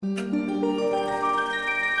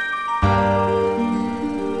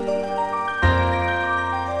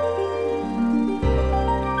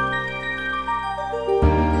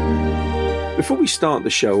Before we start the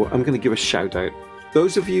show, I'm going to give a shout out.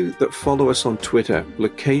 Those of you that follow us on Twitter will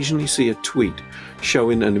occasionally see a tweet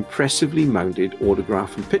showing an impressively mounted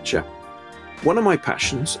autograph and picture. One of my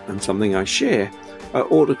passions, and something I share, are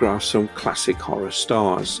autographs from classic horror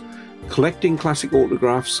stars. Collecting classic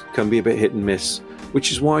autographs can be a bit hit and miss,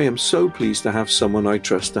 which is why I'm so pleased to have someone I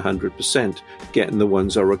trust 100% getting the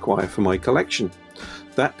ones I require for my collection.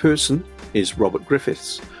 That person is Robert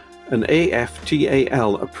Griffiths, an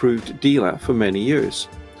AFTAL approved dealer for many years.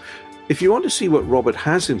 If you want to see what Robert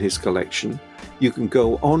has in his collection, you can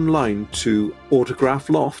go online to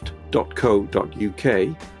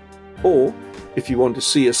autographloft.co.uk, or if you want to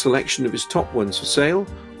see a selection of his top ones for sale,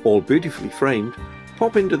 all beautifully framed,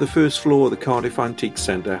 pop into the first floor of the Cardiff Antique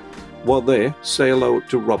Centre. While there, say hello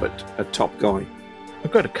to Robert, a top guy.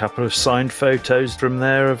 I've got a couple of signed photos from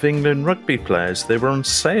there of England rugby players. They were on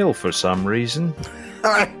sale for some reason.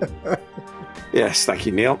 Yes, thank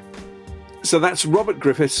you, Neil. So that's Robert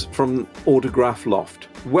Griffiths from Autograph Loft.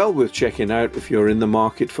 Well worth checking out if you're in the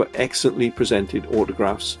market for excellently presented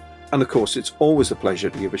autographs. And of course, it's always a pleasure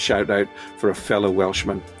to give a shout out for a fellow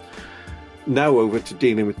Welshman. Now over to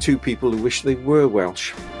dealing with two people who wish they were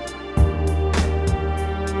Welsh.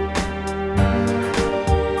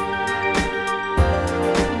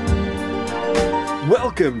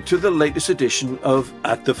 Welcome to the latest edition of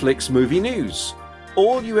At the Flicks Movie News.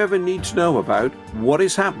 All you ever need to know about what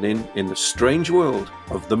is happening in the strange world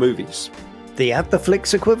of the movies. The At the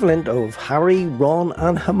Flicks equivalent of Harry, Ron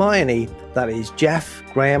and Hermione, that is Jeff,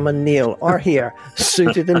 Graham and Neil, are here,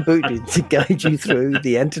 suited and booted to guide you through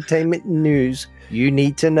the entertainment news you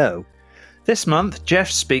need to know. This month, Jeff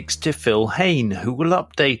speaks to Phil Hain, who will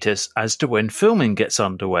update us as to when filming gets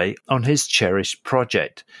underway on his cherished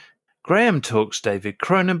project. Graham talks David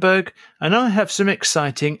Cronenberg, and I have some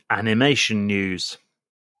exciting animation news.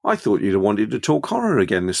 I thought you'd have wanted to talk horror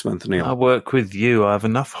again this month, Neil. I work with you. I have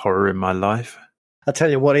enough horror in my life. I'll tell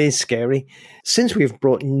you what is scary. Since we've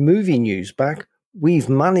brought movie news back, we've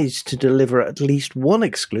managed to deliver at least one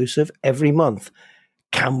exclusive every month.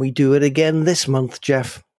 Can we do it again this month,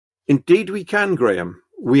 Jeff? Indeed we can, Graham.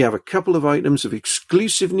 We have a couple of items of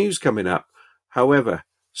exclusive news coming up. However,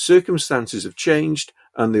 circumstances have changed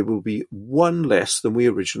and there will be one less than we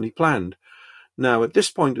originally planned. Now, at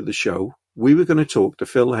this point of the show, we were going to talk to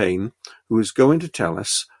Phil Hain, who is going to tell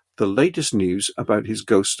us the latest news about his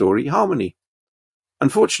ghost story, Harmony.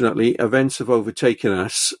 Unfortunately, events have overtaken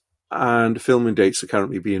us and filming dates are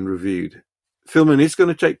currently being reviewed. Filming is going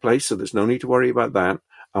to take place, so there's no need to worry about that,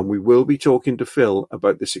 and we will be talking to Phil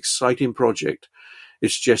about this exciting project.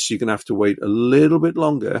 It's just you're going to have to wait a little bit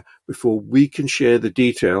longer before we can share the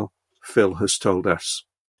detail Phil has told us.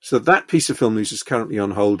 So that piece of film news is currently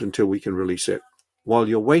on hold until we can release it. While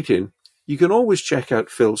you're waiting, you can always check out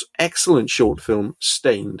Phil's excellent short film,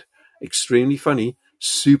 Stained. Extremely funny,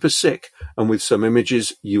 super sick, and with some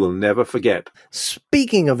images you will never forget.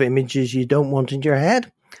 Speaking of images you don't want in your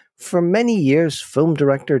head, for many years, film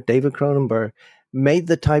director David Cronenberg made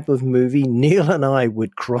the type of movie Neil and I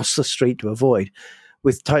would cross the street to avoid,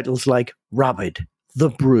 with titles like Rabid, The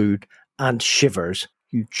Brood, and Shivers.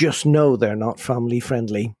 You just know they're not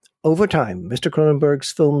family-friendly. Over time, Mr.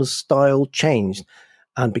 Cronenberg's film's style changed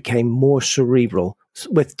and became more cerebral,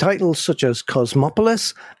 with titles such as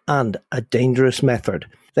Cosmopolis and A Dangerous Method.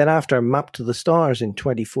 Then after Map to the Stars in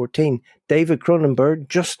 2014, David Cronenberg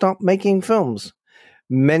just stopped making films.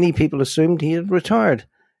 Many people assumed he had retired,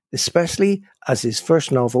 especially as his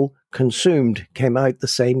first novel, Consumed, came out the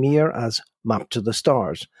same year as Map to the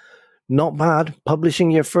Stars. Not bad, publishing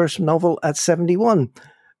your first novel at 71.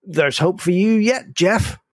 There's hope for you yet,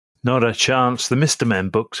 Jeff. Not a chance. The Mr. Men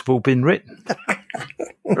books have all been written.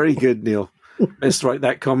 Very good, Neil. Let's write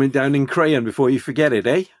that comment down in crayon before you forget it,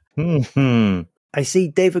 eh? Mm-hmm. I see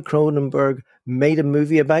David Cronenberg made a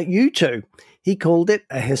movie about you two. He called it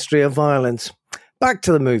A History of Violence. Back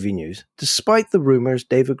to the movie news. Despite the rumours,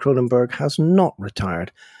 David Cronenberg has not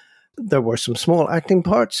retired. There were some small acting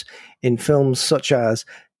parts in films such as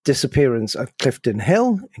Disappearance at Clifton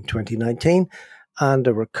Hill in 2019 and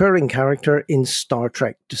a recurring character in Star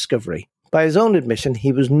Trek Discovery. By his own admission,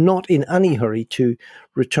 he was not in any hurry to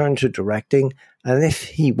return to directing, and if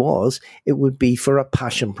he was, it would be for a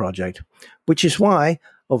passion project, which is why,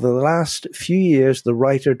 over the last few years, the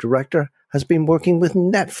writer-director has been working with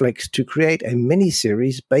Netflix to create a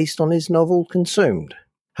mini-series based on his novel Consumed.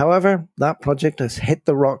 However, that project has hit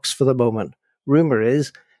the rocks for the moment. Rumour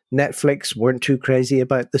is Netflix weren't too crazy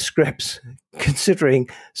about the scripts. Considering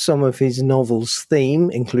some of his novel's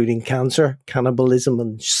theme, including cancer, cannibalism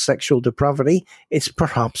and sexual depravity, it's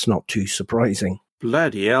perhaps not too surprising.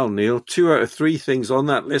 Bloody hell, Neil. 2 out of 3 things on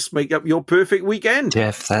that list make up your perfect weekend.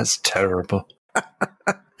 Jeff, that's terrible.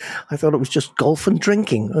 I thought it was just golf and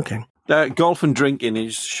drinking. Okay. Golf and drinking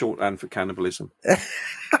is shorthand for cannibalism.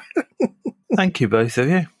 Thank you, both of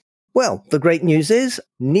you. Well, the great news is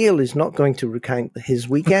Neil is not going to recount his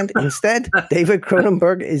weekend. Instead, David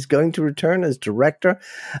Cronenberg is going to return as director,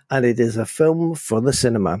 and it is a film for the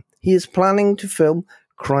cinema. He is planning to film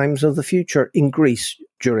Crimes of the Future in Greece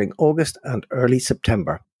during August and early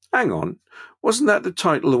September. Hang on. Wasn't that the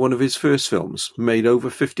title of one of his first films, made over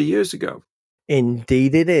 50 years ago?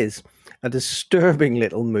 Indeed it is. A disturbing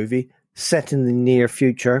little movie set in the near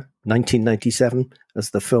future, 1997,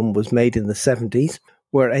 as the film was made in the 70s,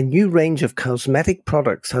 where a new range of cosmetic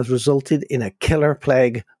products has resulted in a killer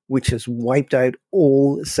plague which has wiped out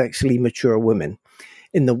all sexually mature women.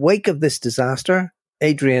 In the wake of this disaster,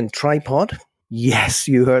 Adrian Tripod, yes,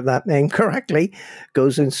 you heard that name correctly,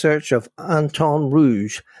 goes in search of Anton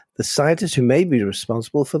Rouge, the scientist who may be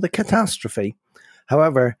responsible for the catastrophe.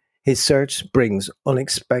 However, his search brings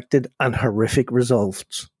unexpected and horrific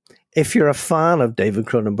results. If you're a fan of David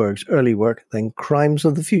Cronenberg's early work, then Crimes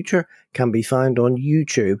of the Future can be found on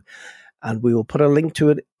YouTube, and we will put a link to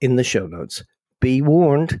it in the show notes. Be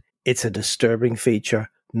warned, it's a disturbing feature.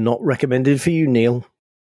 Not recommended for you, Neil.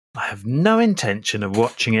 I have no intention of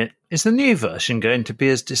watching it. Is the new version going to be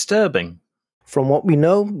as disturbing? From what we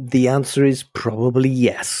know, the answer is probably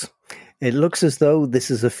yes. It looks as though this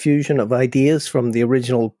is a fusion of ideas from the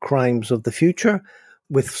original Crimes of the Future,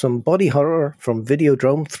 with some body horror from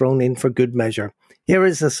Videodrome thrown in for good measure. Here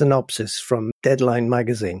is a synopsis from Deadline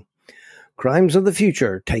magazine. Crimes of the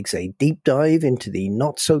Future takes a deep dive into the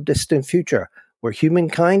not-so-distant future, where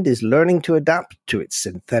humankind is learning to adapt to its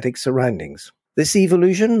synthetic surroundings. This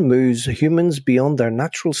evolution moves humans beyond their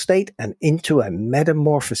natural state and into a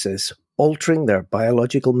metamorphosis, altering their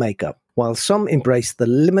biological makeup. While some embrace the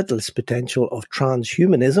limitless potential of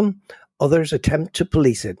transhumanism, others attempt to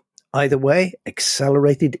police it. Either way,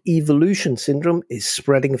 accelerated evolution syndrome is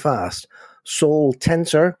spreading fast. Saul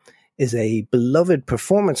Tenser is a beloved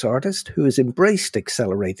performance artist who has embraced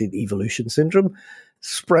accelerated evolution syndrome,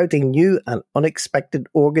 sprouting new and unexpected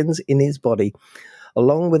organs in his body.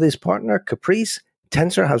 Along with his partner, Caprice,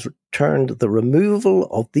 Tenser has turned the removal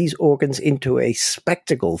of these organs into a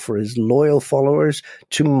spectacle for his loyal followers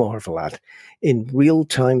to marvel at in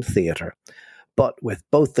real-time theatre. But with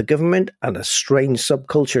both the government and a strange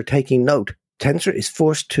subculture taking note, Tenser is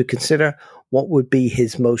forced to consider what would be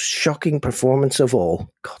his most shocking performance of all.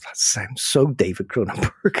 God, that sounds so David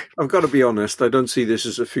Cronenberg. I've got to be honest, I don't see this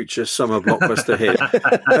as a future summer blockbuster hit.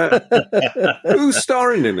 Who's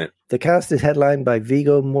starring in it? The cast is headlined by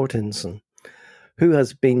Viggo Mortensen, who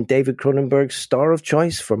has been David Cronenberg's star of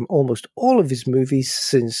choice from almost all of his movies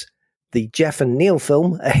since the Jeff and Neil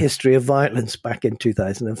film, A History of Violence, back in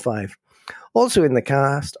 2005. Also in the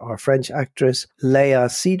cast are French actress Léa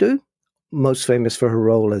Seydoux, most famous for her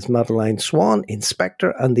role as Madeleine Swan in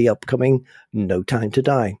Spectre and the upcoming No Time to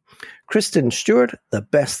Die. Kristen Stewart, the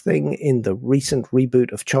best thing in the recent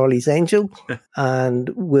reboot of Charlie's Angel, and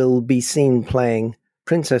will be seen playing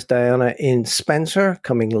Princess Diana in Spencer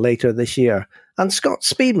coming later this year. And Scott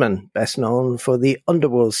Speedman, best known for the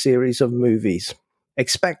Underworld series of movies.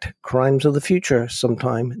 Expect Crimes of the Future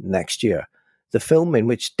sometime next year, the film in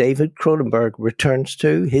which David Cronenberg returns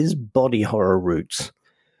to his body horror roots.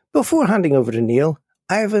 Before handing over to Neil,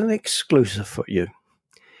 I have an exclusive for you.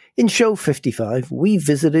 In show 55, we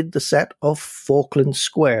visited the set of Falkland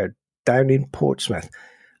Square down in Portsmouth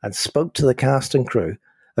and spoke to the cast and crew.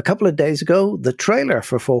 A couple of days ago, the trailer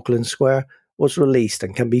for Falkland Square was released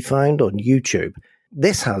and can be found on YouTube.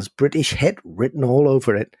 This has British hit written all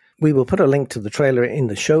over it. We will put a link to the trailer in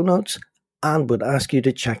the show notes and would ask you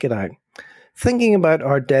to check it out. Thinking about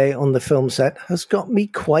our day on the film set has got me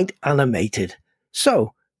quite animated.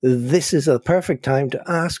 So, this is a perfect time to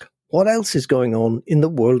ask what else is going on in the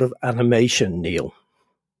world of animation, Neil.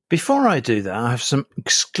 Before I do that, I have some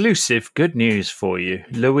exclusive good news for you.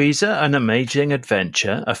 Louisa, An Amazing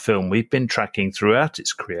Adventure, a film we've been tracking throughout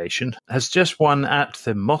its creation, has just won at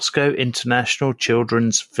the Moscow International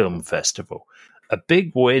Children's Film Festival. A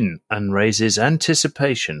big win and raises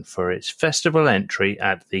anticipation for its festival entry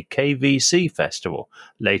at the KVC Festival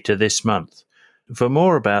later this month. For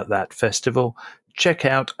more about that festival, check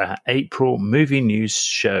out our April Movie News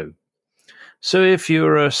show. So if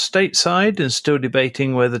you're stateside and still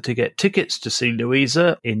debating whether to get tickets to see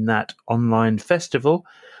Louisa in that online festival,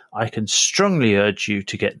 I can strongly urge you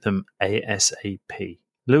to get them ASAP.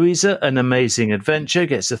 Louisa, An Amazing Adventure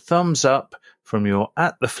gets a thumbs up from your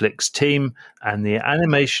At The Flicks team and the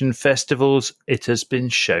animation festivals it has been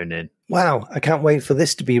shown in. Wow, I can't wait for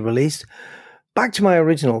this to be released. Back to my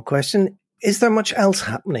original question, is there much else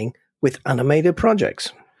happening with animated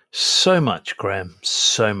projects? So much, Graham,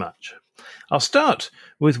 so much. I'll start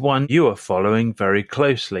with one you are following very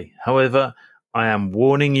closely. However, I am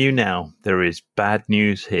warning you now, there is bad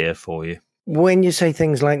news here for you. When you say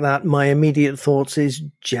things like that, my immediate thoughts is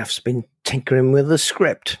Jeff's been tinkering with the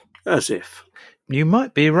script. As if. You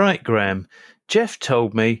might be right, Graham. Jeff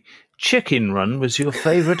told me Chicken Run was your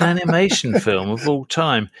favourite animation film of all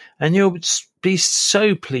time, and you'll be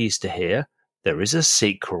so pleased to hear there is a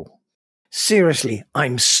sequel. Seriously,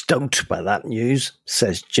 I'm stoked by that news,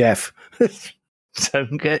 says Jeff.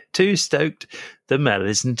 Don't get too stoked. The Mel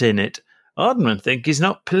isn't in it. Aardman think he's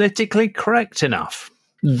not politically correct enough.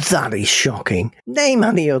 That is shocking. Name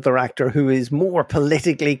any other actor who is more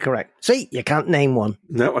politically correct. See, you can't name one.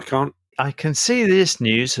 No, I can't. I can see this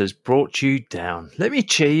news has brought you down. Let me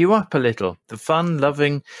cheer you up a little. The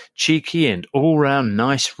fun-loving, cheeky and all-round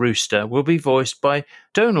nice rooster will be voiced by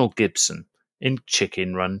Donald Gibson in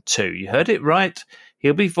Chicken Run 2. You heard it right.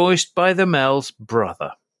 He'll be voiced by the Mel's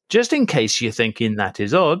brother. Just in case you're thinking that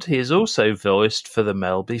is odd, he has also voiced for the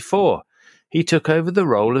Mel before. He took over the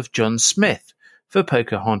role of John Smith for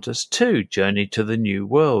Pocahontas 2, Journey to the New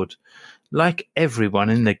World. Like everyone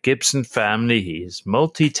in the Gibson family, he is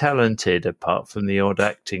multi-talented. Apart from the odd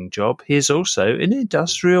acting job, he is also an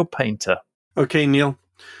industrial painter. Okay, Neil,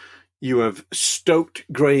 you have stoked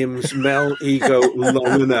Graham's Mel ego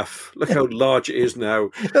long enough. Look how large it is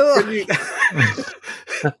now.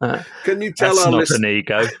 Can you tell That's our not listeners? an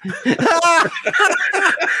ego.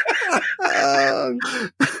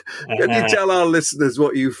 Can you tell our listeners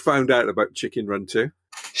what you found out about Chicken Run 2?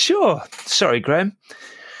 Sure. Sorry, Graham.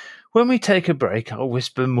 When we take a break, I'll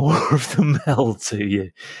whisper more of the Mel to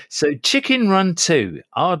you. So, Chicken Run 2,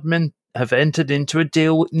 Aardman have entered into a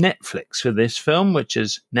deal with Netflix for this film, which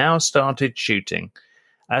has now started shooting.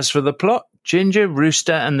 As for the plot, Ginger,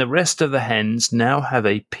 Rooster and the rest of the hens now have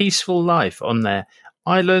a peaceful life on their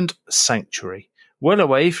island sanctuary, well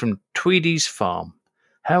away from Tweedy's farm.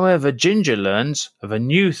 However, Ginger learns of a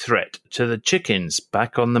new threat to the chickens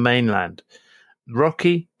back on the mainland.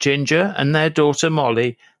 Rocky, Ginger and their daughter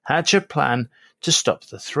Molly hatch a plan to stop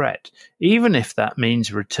the threat, even if that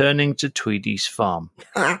means returning to Tweedy's farm.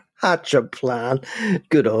 Hatch a plan.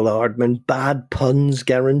 Good old Aardman. Bad puns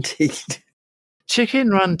guaranteed. Chicken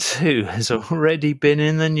Run 2 has already been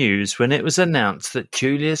in the news when it was announced that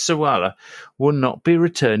Julia Sawalha will not be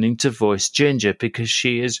returning to voice Ginger because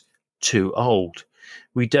she is too old.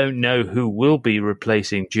 We don't know who will be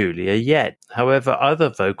replacing Julia yet. However, other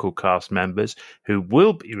vocal cast members who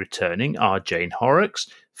will be returning are Jane Horrocks,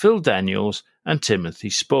 Phil Daniels and Timothy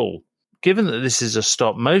Spall. Given that this is a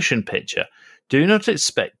stop-motion picture, do not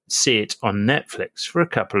expect to see it on Netflix for a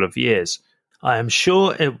couple of years. I am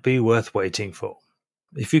sure it will be worth waiting for.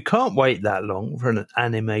 If you can't wait that long for an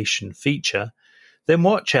animation feature, then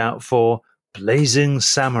watch out for Blazing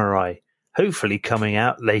Samurai, hopefully coming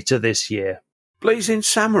out later this year. Blazing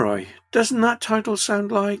Samurai. Doesn't that title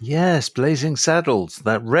sound like? Yes, Blazing Saddles.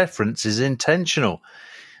 That reference is intentional.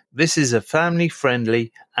 This is a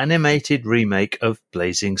family-friendly animated remake of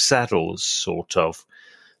Blazing Saddles, sort of.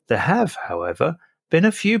 There have, however, been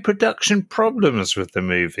a few production problems with the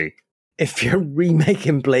movie. If you're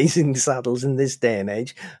remaking Blazing Saddles in this day and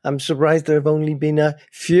age, I'm surprised there have only been a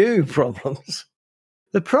few problems.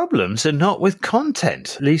 The problems are not with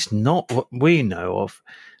content, at least not what we know of.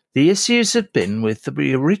 The issues have been with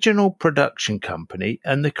the original production company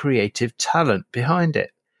and the creative talent behind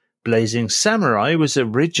it. Blazing Samurai was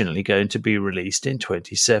originally going to be released in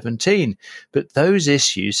 2017, but those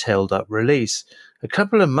issues held up release. A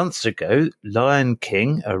couple of months ago, Lion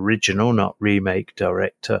King, original not remake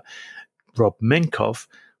director Rob Minkoff,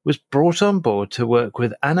 was brought on board to work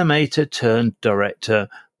with animator turned director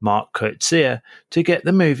Mark Coetzee to get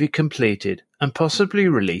the movie completed and possibly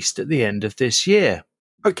released at the end of this year.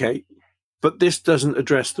 Okay, but this doesn't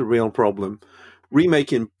address the real problem.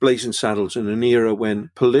 Remaking Blazing Saddles in an era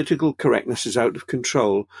when political correctness is out of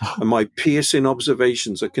control and my piercing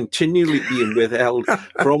observations are continually being withheld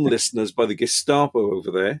from listeners by the Gestapo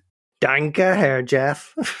over there. Danke, Herr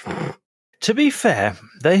Jeff. To be fair,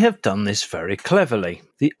 they have done this very cleverly.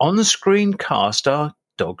 The on-screen cast are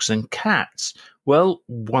dogs and cats. Well,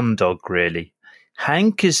 one dog really.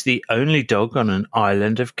 Hank is the only dog on an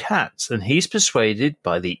island of cats, and he's persuaded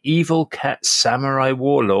by the evil cat samurai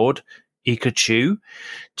warlord, Ikachu,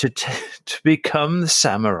 to become the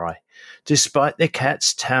samurai, despite the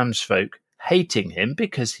cat's townsfolk hating him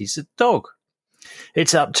because he's a dog.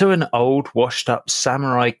 It's up to an old, washed-up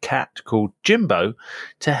samurai cat called Jimbo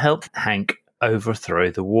to help Hank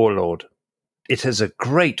overthrow the warlord. It has a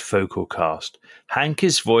great vocal cast. Hank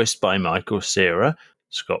is voiced by Michael Cera,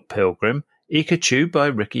 Scott Pilgrim, Ikachu by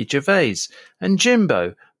Ricky Gervais, and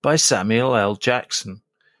Jimbo by Samuel L. Jackson.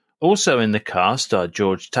 Also in the cast are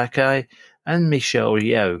George Takei and Michelle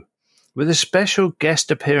Yeoh, with a special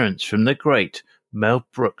guest appearance from the great Mel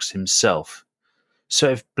Brooks himself.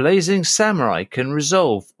 So if Blazing Samurai can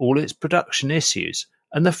resolve all its production issues,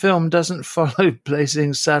 and the film doesn't follow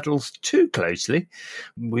Blazing Saddles too closely,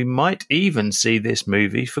 we might even see this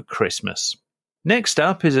movie for Christmas. Next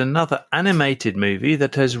up is another animated movie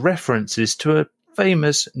that has references to a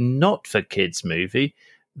famous not-for-kids movie.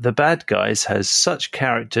 The Bad Guys has such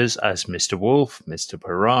characters as Mr. Wolf, Mr.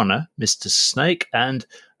 Piranha, Mr. Snake, and,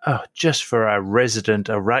 just for our resident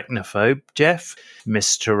arachnophobe, Jeff,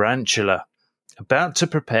 Miss Tarantula, about to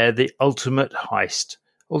prepare the ultimate heist.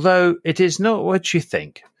 Although it is not what you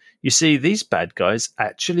think. You see, these bad guys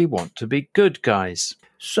actually want to be good guys.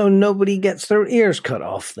 So nobody gets their ears cut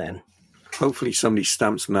off then? Hopefully somebody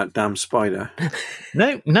stamps on that damn spider.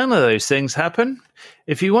 No, none of those things happen.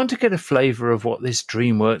 If you want to get a flavour of what this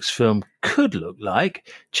DreamWorks film could look like,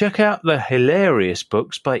 check out the hilarious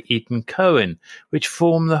books by Ethan Coen, which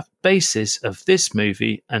form the basis of this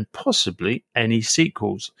movie and possibly any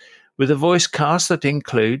sequels. With a voice cast that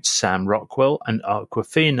includes Sam Rockwell and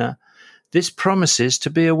Awkwafina, this promises to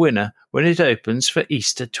be a winner when it opens for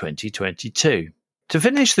Easter 2022. To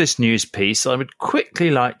finish this news piece, I would quickly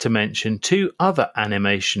like to mention two other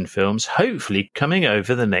animation films hopefully coming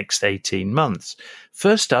over the next 18 months.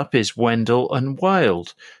 First up is Wendell and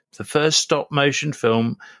Wild, the first stop-motion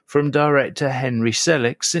film from director Henry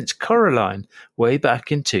Selick since Coraline, way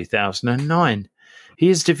back in 2009. He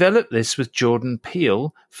has developed this with Jordan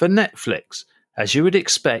Peele for Netflix, as you would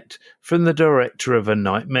expect from the director of A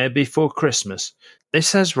Nightmare Before Christmas.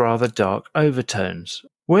 This has rather dark overtones.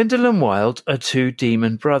 Wendell and Wild are two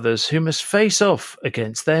demon brothers who must face off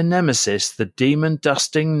against their nemesis, the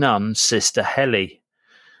demon-dusting nun Sister Helly.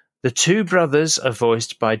 The two brothers are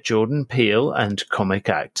voiced by Jordan Peele and comic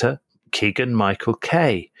actor Keegan-Michael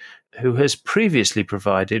Kay, who has previously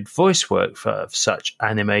provided voice work for such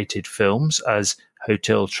animated films as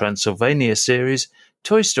Hotel Transylvania series,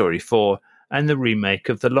 Toy Story 4, and the remake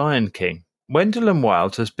of The Lion King. Wendell and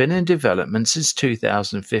Wild has been in development since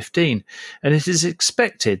 2015, and it is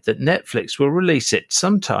expected that Netflix will release it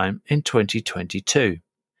sometime in 2022.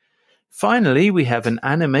 Finally, we have an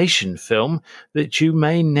animation film that you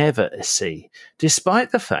may never see,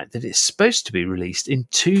 despite the fact that it's supposed to be released in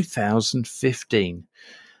 2015.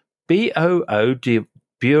 BOO,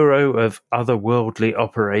 Bureau of Otherworldly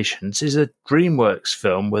Operations, is a DreamWorks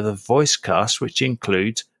film with a voice cast which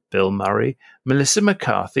includes Bill Murray, Melissa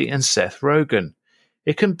McCarthy, and Seth Rogen.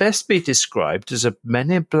 It can best be described as a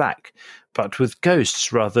Men in Black, but with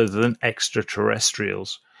ghosts rather than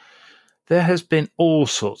extraterrestrials. There has been all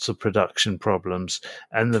sorts of production problems,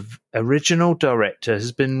 and the original director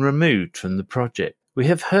has been removed from the project. We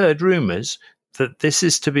have heard rumours that this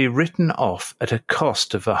is to be written off at a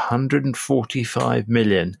cost of $145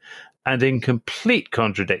 million, and in complete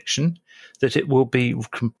contradiction, that it will be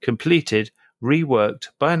completed, reworked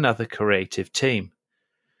by another creative team.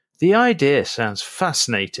 The idea sounds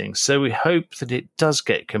fascinating, so we hope that it does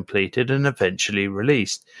get completed and eventually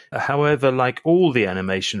released. However, like all the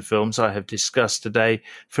animation films I have discussed today,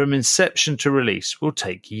 from inception to release will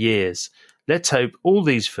take years. Let's hope all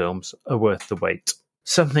these films are worth the wait.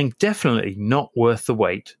 Something definitely not worth the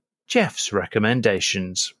wait. Jeff's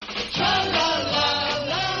recommendations.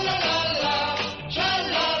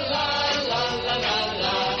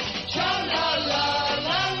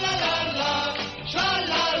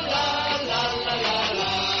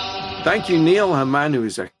 Thank you, Neil, a man who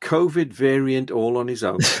is a COVID variant all on his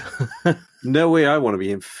own. No way I want to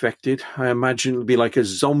be infected. I imagine it'll be like a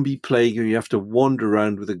zombie plague where you have to wander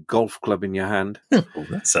around with a golf club in your hand. Oh,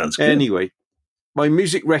 that sounds good. Anyway, my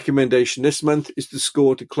music recommendation this month is the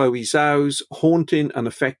score to Chloe Zhao's haunting and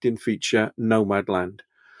affecting feature, Nomadland.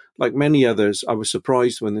 Like many others, I was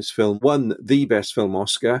surprised when this film won the Best Film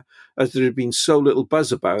Oscar, as there had been so little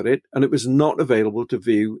buzz about it, and it was not available to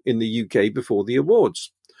view in the UK before the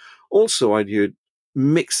awards. Also, I'd heard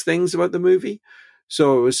mixed things about the movie,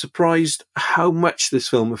 so I was surprised how much this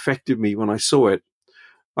film affected me when I saw it.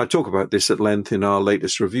 I talk about this at length in our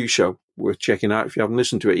latest review show, worth checking out if you haven't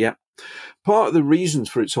listened to it yet. Part of the reasons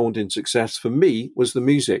for its haunting success for me was the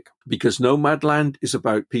music, because Nomadland is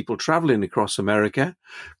about people traveling across America.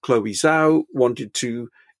 Chloe Zhao wanted to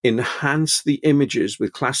enhance the images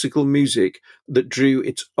with classical music that drew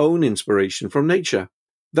its own inspiration from nature.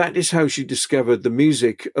 That is how she discovered the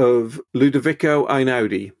music of Ludovico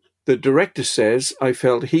Einaudi. The director says, I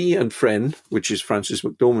felt he and Fren, which is Frances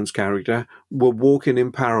McDormand's character, were walking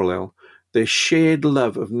in parallel. Their shared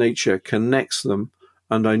love of nature connects them,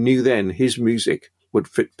 and I knew then his music would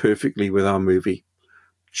fit perfectly with our movie.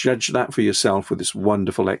 Judge that for yourself with this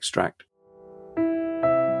wonderful extract.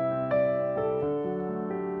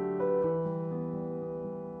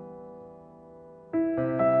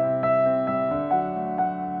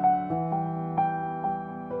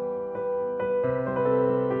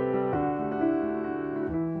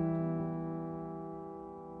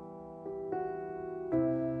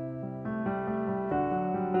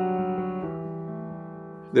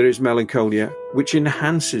 There is melancholia, which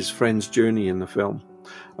enhances Fren's journey in the film.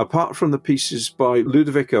 Apart from the pieces by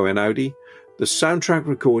Ludovico Einaudi, the soundtrack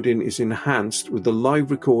recording is enhanced with the live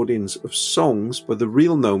recordings of songs by the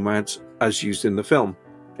real Nomads as used in the film.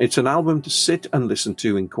 It's an album to sit and listen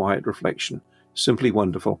to in quiet reflection. Simply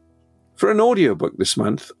wonderful. For an audiobook this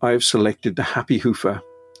month, I have selected The Happy Hoofer,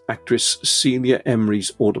 actress Celia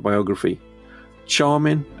Emery's autobiography.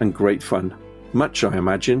 Charming and great fun. Much, I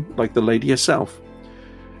imagine, like the lady herself.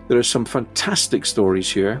 There are some fantastic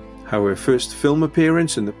stories here, how her first film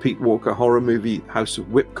appearance in the Pete Walker horror movie House of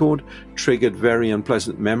Whipcord triggered very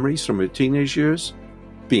unpleasant memories from her teenage years,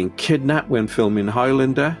 being kidnapped when filming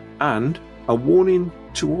Highlander, and a warning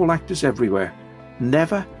to all actors everywhere: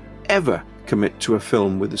 never, ever commit to a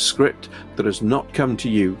film with a script that has not come to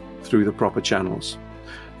you through the proper channels.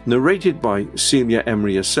 Narrated by Celia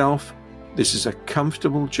Emery herself, this is a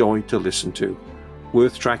comfortable joy to listen to,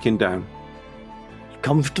 worth tracking down.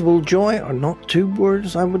 Comfortable joy are not two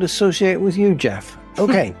words I would associate with you, Jeff.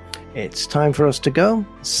 Okay, it's time for us to go.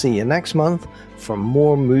 See you next month for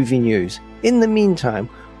more movie news. In the meantime,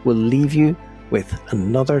 we'll leave you with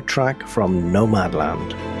another track from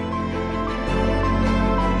Nomadland.